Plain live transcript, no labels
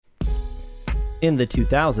In the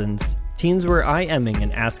 2000s, teens were IMing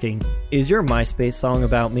and asking, "Is your MySpace song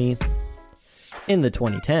about me?" In the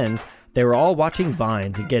 2010s, they were all watching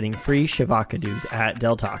Vines and getting free Shavakadoos at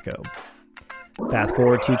Del Taco. Fast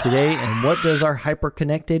forward to today, and what does our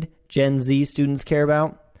hyper-connected Gen Z students care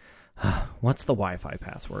about? What's the Wi-Fi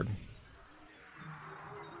password?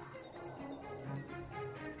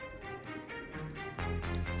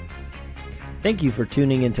 Thank you for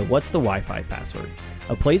tuning into What's the Wi-Fi Password,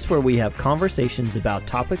 a place where we have conversations about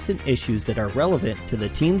topics and issues that are relevant to the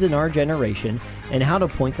teens in our generation and how to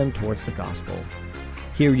point them towards the gospel.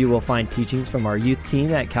 Here you will find teachings from our youth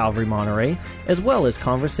team at Calvary Monterey, as well as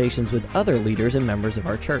conversations with other leaders and members of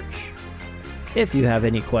our church. If you have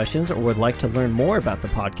any questions or would like to learn more about the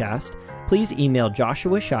podcast, please email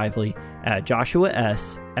Joshua Shively at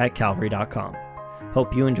joshuas@calvary.com.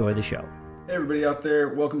 Hope you enjoy the show. Hey everybody out there,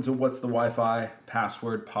 welcome to What's the Wi-Fi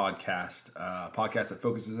Password podcast, a podcast that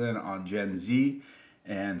focuses in on Gen Z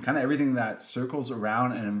and kind of everything that circles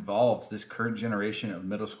around and involves this current generation of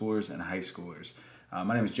middle schoolers and high schoolers.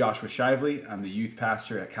 My name is Joshua Shively. I'm the youth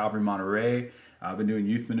pastor at Calvary Monterey. I've been doing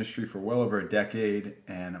youth ministry for well over a decade,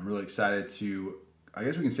 and I'm really excited to, I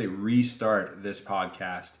guess we can say, restart this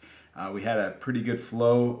podcast. We had a pretty good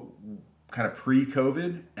flow kind of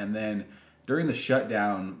pre-COVID, and then during the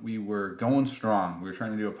shutdown, we were going strong. We were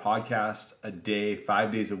trying to do a podcast a day,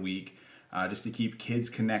 5 days a week, just to keep kids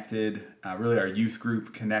connected, really our youth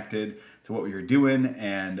group connected to what we were doing.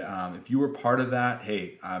 And if you were part of that,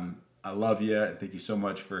 hey, I love you, and thank you so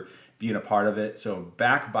much for being a part of it. So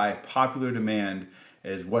back by popular demand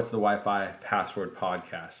is What's the Wi-Fi Password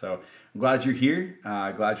podcast. So I'm glad you're here.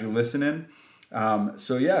 Glad you're listening.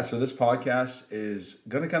 So this podcast is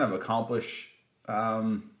going to kind of accomplish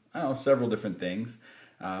several different things.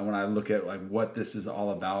 When I look at like what this is all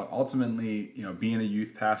about, ultimately, being a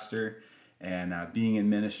youth pastor and being in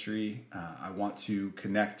ministry, I want to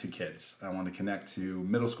connect to kids. I want to connect to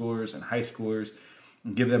middle schoolers and high schoolers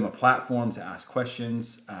and give them a platform to ask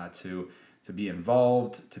questions, to be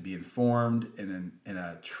involved, to be informed in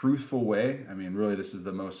a truthful way. I mean, really, this is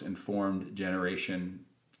the most informed generation,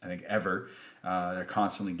 I think, ever. They're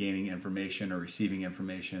constantly gaining information or receiving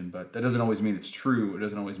information, but that doesn't always mean it's true. It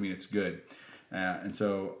doesn't always mean it's good. And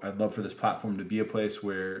so I'd love for this platform to be a place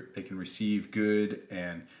where they can receive good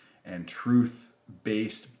and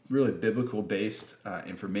truth-based, really biblical-based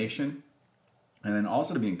information, and then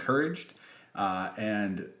also to be encouraged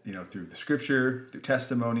through the scripture, through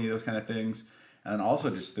testimony, those kind of things, and then also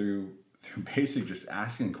just through basic just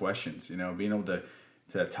asking questions, being able to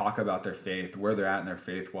talk about their faith, where they're at in their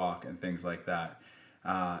faith walk, and things like that.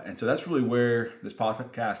 And so that's really where this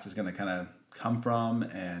podcast is going to kind of come from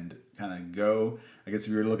and kind of go. I guess if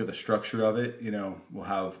you were to look at the structure of it, we'll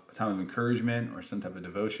have a time of encouragement or some type of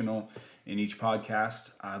devotional in each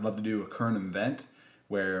podcast. I'd love to do a current event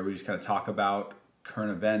where we just kind of talk about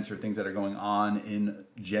current events or things that are going on in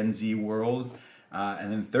Gen Z world.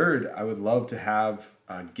 And then third, I would love to have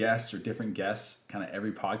guests or different guests kind of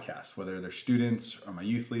every podcast, whether they're students or my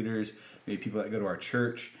youth leaders, maybe people that go to our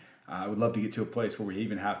church. I would love to get to a place where we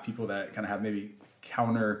even have people that kind of have maybe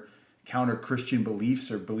counter Christian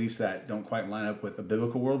beliefs or beliefs that don't quite line up with a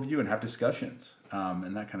biblical worldview and have discussions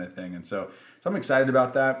and that kind of thing. And so I'm excited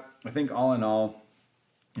about that. I think all in all,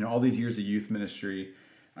 all these years of youth ministry,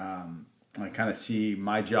 I kind of see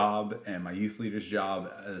my job and my youth leader's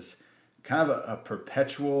job as kind of a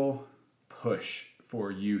perpetual push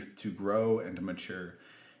for youth to grow and to mature.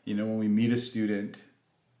 When we meet a student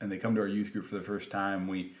and they come to our youth group for the first time,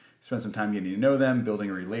 we spend some time getting to know them,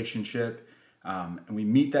 building a relationship, and we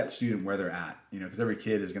meet that student where they're at, because every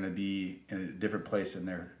kid is going to be in a different place in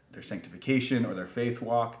their sanctification or their faith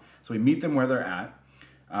walk. So we meet them where they're at.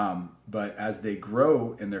 But as they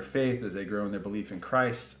grow in their faith, as they grow in their belief in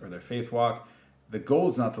Christ or their faith walk, the goal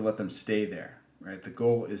is not to let them stay there, right? The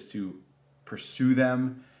goal is to pursue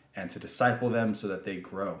them and to disciple them so that they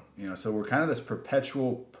grow. So we're kind of this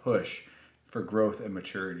perpetual push for growth and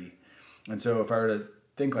maturity. And so if I were to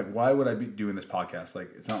think like, why would I be doing this podcast?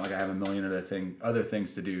 Like, it's not like I have a million other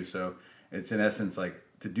things to do. So it's in essence like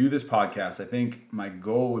to do this podcast. I think my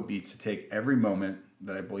goal would be to take every moment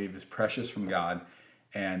that I believe is precious from God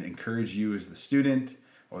and encourage you as the student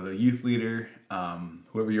or the youth leader,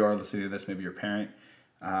 whoever you are listening to this, maybe your parent,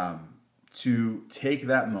 to take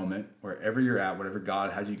that moment wherever you're at, whatever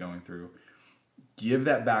God has you going through, give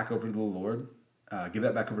that back over to the Lord, give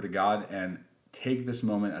that back over to God, and take this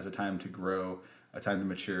moment as a time to grow, a time to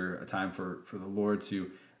mature, a time for the Lord to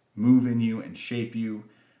move in you and shape you,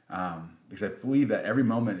 because I believe that every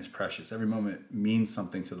moment is precious. Every moment means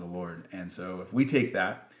something to the Lord. And so if we take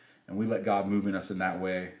that and we let God move in us in that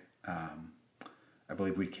way, I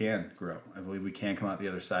believe we can grow. I believe we can come out the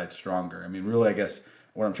other side stronger. I mean, really, I guess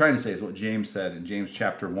what I'm trying to say is what James said in James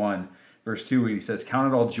chapter 1, verse 2, where he says,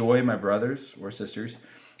 "Count it all joy, my brothers or sisters,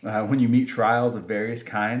 when you meet trials of various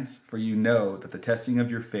kinds, for you know that the testing of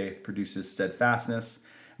your faith produces steadfastness,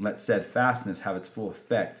 and let steadfastness have its full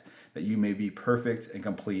effect, that you may be perfect and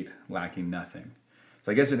complete, lacking nothing."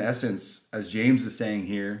 So I guess in essence, as James is saying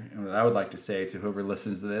here, and what I would like to say to whoever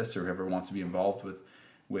listens to this or whoever wants to be involved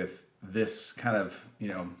with this kind of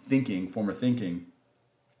form of thinking,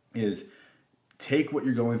 is take what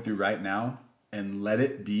you're going through right now and let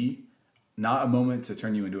it be not a moment to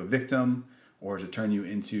turn you into a victim or to turn you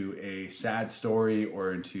into a sad story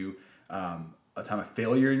or into a time of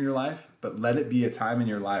failure in your life, but let it be a time in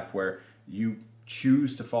your life where you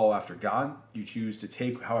choose to follow after God. You choose to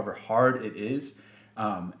take however hard it is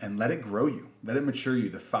and let it grow you, let it mature you.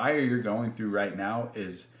 The fire you're going through right now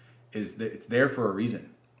is that it's there for a reason,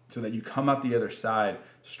 so that you come out the other side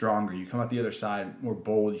stronger. You come out the other side more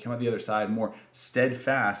bold. You come out the other side more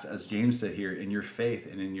steadfast, as James said here, in your faith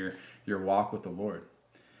and in your walk with the Lord.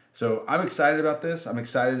 So I'm excited about this. I'm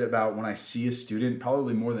excited about when I see a student,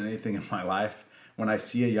 probably more than anything in my life, when I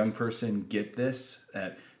see a young person get this,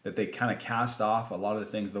 that they kind of cast off a lot of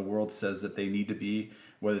the things the world says that they need to be,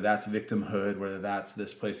 whether that's victimhood, whether that's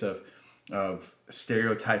this place of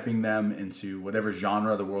stereotyping them into whatever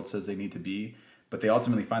genre the world says they need to be, but they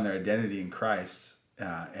ultimately find their identity in Christ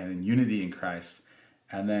and in unity in Christ,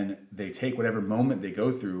 and then they take whatever moment they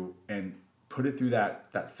go through and put it through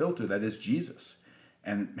that filter that is Jesus.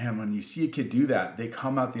 And man, when you see a kid do that, they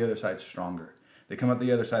come out the other side stronger. They come out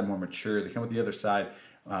the other side more mature. They come out the other side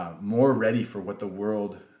more ready for what the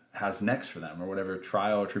world has next for them, or whatever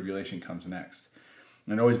trial or tribulation comes next.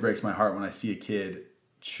 And it always breaks my heart when I see a kid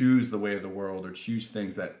choose the way of the world or choose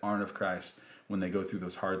things that aren't of Christ when they go through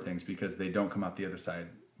those hard things, because they don't come out the other side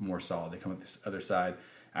more solid. They come out this other side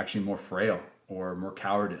actually more frail or more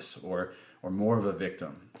cowardice or more of a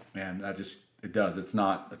victim. And it's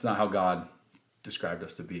not how God described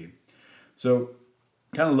us to be. So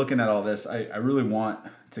kind of looking at all this, I really want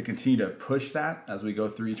to continue to push that as we go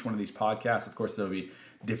through each one of these podcasts. Of course, there'll be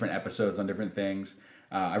different episodes on different things.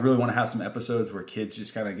 I really want to have some episodes where kids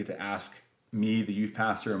just kind of get to ask me, the youth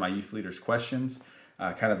pastor, and my youth leaders questions,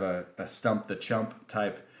 kind of a stump the chump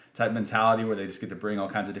type mentality where they just get to bring all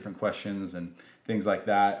kinds of different questions and things like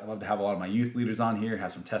that. I love to have a lot of my youth leaders on here,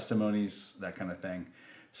 have some testimonies, that kind of thing.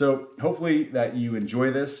 So hopefully that you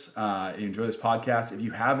enjoy this, podcast. If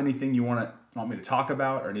you have anything you want me to talk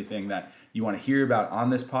about or anything that you want to hear about on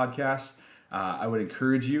this podcast, I would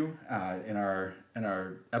encourage you in our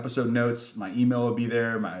episode notes. My email will be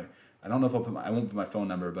there. I don't know if I won't put my phone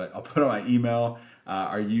number, but I'll put on my email.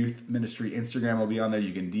 Our youth ministry Instagram will be on there.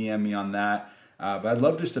 You can DM me on that. But I'd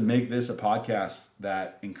love just to make this a podcast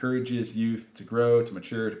that encourages youth to grow, to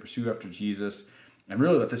mature, to pursue after Jesus, and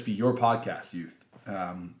really let this be your podcast, youth.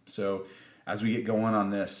 So as we get going on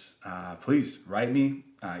this, please write me,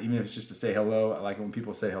 even if it's just to say hello. I like it when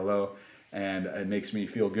people say hello, and it makes me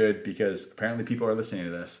feel good because apparently people are listening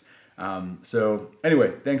to this. So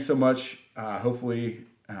anyway, thanks so much. Hopefully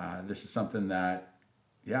this is something that,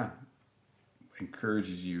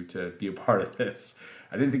 encourages you to be a part of this.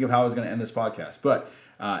 I didn't think of how I was going to end this podcast, but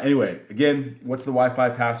anyway, again, what's the Wi-Fi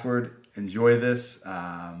password? Enjoy this.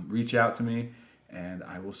 Reach out to me, and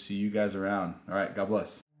I will see you guys around. All right, God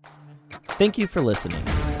bless. Thank you for listening.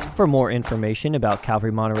 For more information about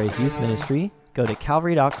Calvary Monterey's youth ministry, go to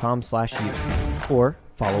calvary.com/youth or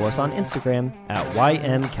follow us on Instagram at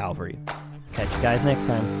 @YMCalvary. Catch you guys next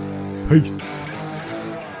time. Peace.